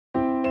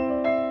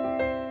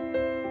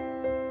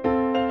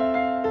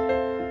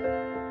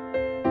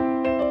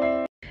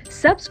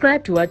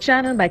Subscribe to our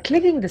channel by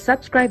clicking the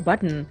subscribe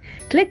button.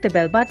 Click the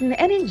bell button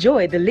and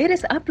enjoy the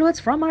latest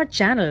uploads from our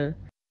channel.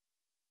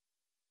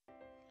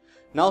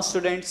 Now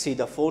students, see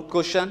the fourth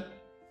question.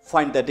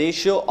 Find the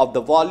ratio of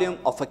the volume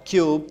of a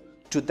cube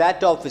to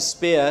that of a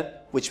sphere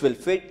which will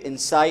fit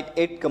inside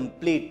it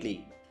completely.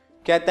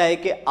 कहता है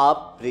कि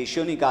आप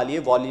ratio निकालिए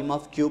volume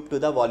of cube two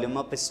the volume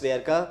of sphere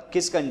का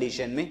किस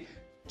condition में,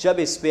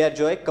 जब sphere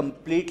जो है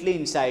कंप्लीटली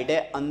इनसाइड है,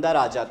 अंदर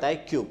आ जाता है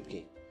क्यूब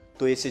के।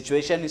 तो ये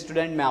सिचुएशन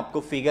स्टूडेंट मैं आपको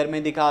फिगर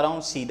में दिखा रहा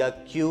हूँ। सीधा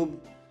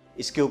क्यूब,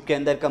 इस क्यूब के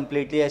अंदर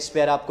कंप्लीटली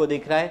स्फीयर आपको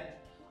दिख रहा है।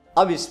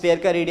 अब स्फीयर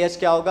का रेडियस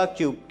क्या होगा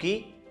क्यूब की,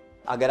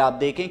 अगर आप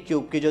देखें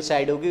क्यूब की जो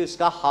साइड होगी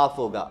उसका हाफ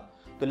होगा।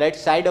 तो late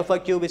side of a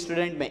cube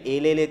student मैं ए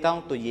ले लेता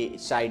हूं, तो ये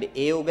साइड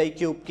ए हो गई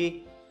क्यूब की।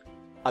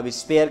 अब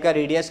स्फीयर का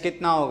रेडियस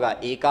कितना होगा,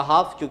 ए का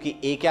हाफ, क्योंकि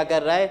ए क्या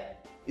कर रहा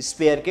है,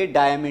 स्फीयर के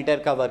डायमीटर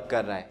का वर्क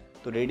कर रहा है।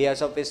 तो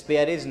radius of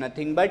sphere is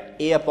nothing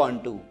but A upon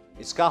 2,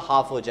 इसका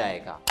हाफ हो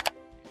जाएगा।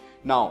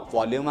 नाउ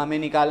वॉल्यूम हमें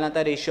निकालना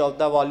था, रेशियो ऑफ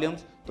द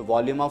वॉल्यूम्स, तो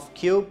volume of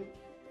cube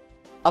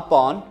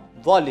upon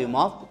volume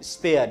of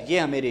sphere, ये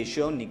हमें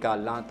रेशियो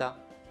निकालना था।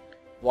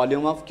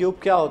 वॉल्यूम ऑफ क्यूब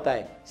क्या होता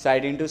है,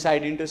 side into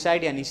side into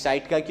side, यानी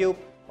साइड का क्यूब,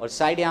 और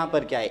साइड यहाँ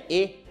पर क्या है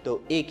ए,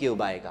 तो ए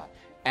क्यूब आएगा।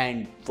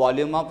 एंड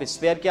वॉल्यूम ऑफ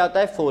स्फीयर क्या होता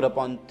है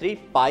 4/3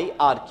 पाई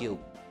आर क्यूब।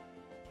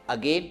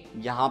 अगेन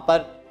यहाँ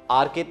पर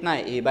आर कितना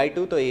है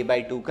a/2, तो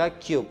a/2 का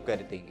क्यूब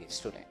कर देंगे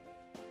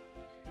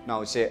स्टूडेंट।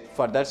 नाउ इसे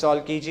फर्दर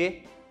सॉल्व कीजिए।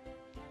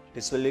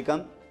 This will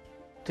become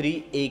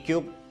 3a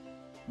cube,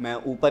 मैं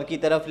ऊपर की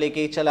तरफ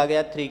लेके चला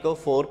गया 3 को,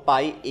 4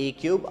 पाई a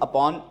क्यूब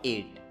अपॉन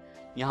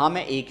 8। यहाँ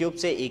मैं a क्यूब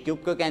से a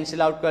क्यूब को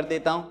कैंसिल आउट कर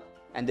देता हूँ,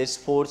 एंड दिस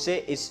 4 से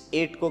इस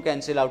 8 को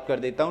कैंसिल आउट कर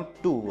देता हूँ,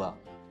 2 हुआ,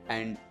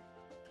 एंड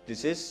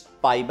दिस इज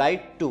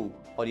π/2,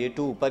 और ये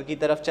 2 ऊपर की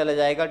तरफ चला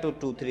जाएगा, तो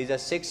 2 3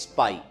 is 6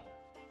 pi.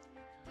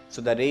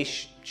 So the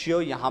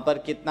ratio यहाँ पर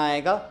कितना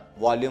आएगा,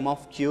 volume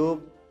of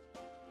cube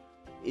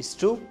is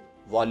to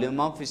volume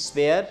of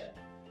sphere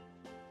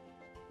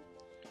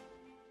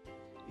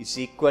is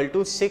equal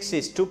to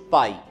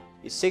 6:π।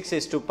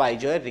 6:π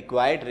जो है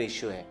रिक्वायर्ड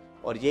रेशियो है,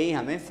 और यही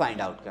हमें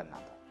फाइंड आउट करना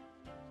था।